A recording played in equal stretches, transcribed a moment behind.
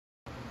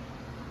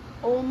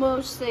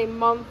Almost a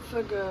month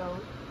ago,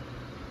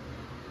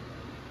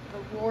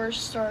 the war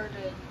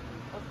started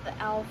of the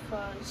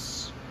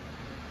alphas.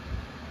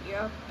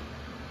 Yep.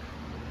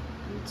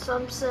 And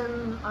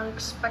something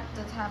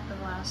unexpected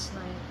happened last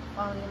night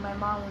while me and my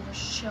mom were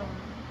just chilling.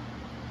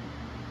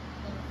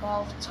 It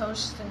involved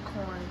toast and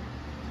corn.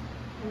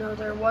 No,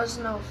 there was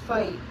no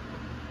fight.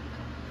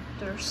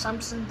 There's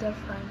something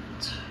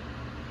different.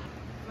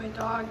 My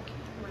dog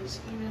was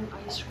eating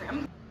ice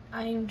cream.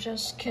 I'm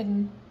just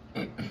kidding.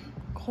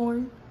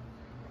 Corn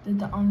did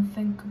the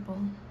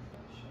unthinkable.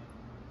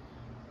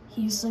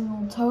 He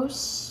signaled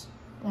Toast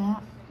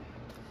that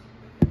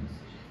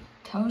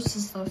Toast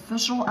is the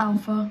official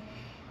alpha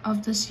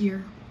of this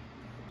year.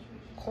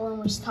 Corn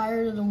was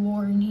tired of the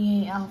war and he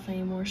ain't alpha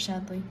anymore,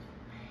 sadly.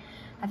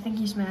 I think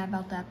he's mad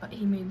about that, but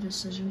he made the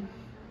decision.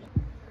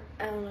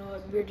 I don't know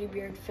what Beardy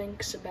Beard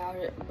thinks about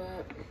it,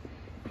 but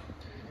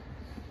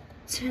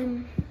it's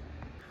him.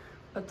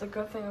 But the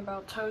good thing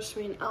about Toast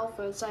being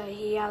alpha is that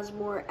he has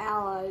more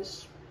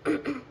allies.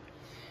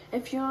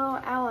 If you know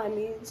what ally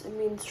means, it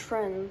means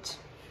friend,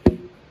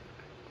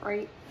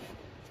 right?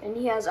 And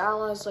he has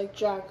allies like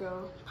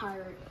Jacko,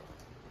 Pirate.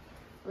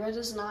 Red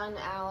is not an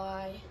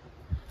ally.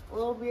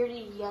 Little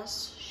Beardy,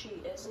 yes, she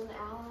is an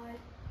ally.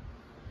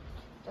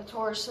 The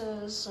Taurus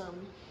is,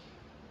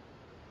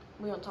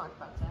 we don't talk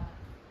about that.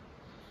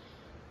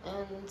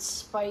 And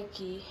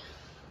Spiky.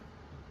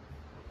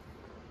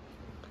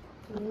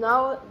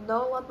 No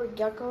leopard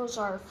geckos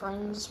are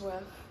friends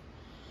with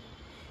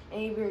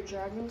any bearded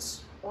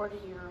dragons or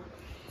the Euro.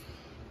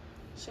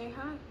 Say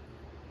hi.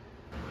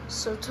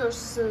 So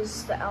Toast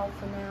is the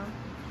alpha now.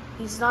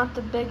 He's not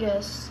the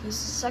biggest, he's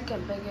the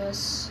second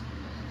biggest.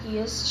 He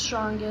is the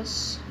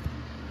strongest.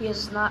 He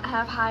does not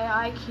have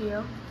high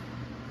IQ.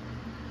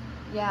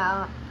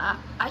 Yeah,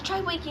 I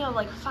tried waking up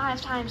like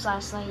 5 times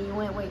last night and you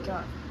wouldn't wake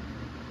up.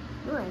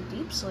 You were in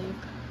deep sleep.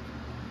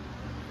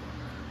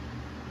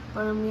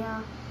 But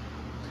yeah,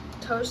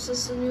 Toast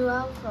is the new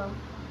alpha.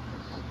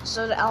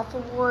 So the alpha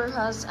war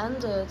has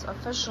ended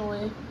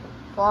officially.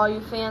 For all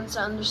you fans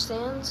to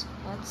understand,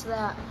 that's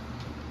that.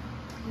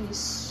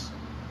 Peace.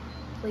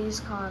 Please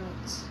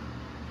comment.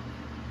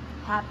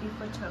 Happy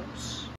for Toast.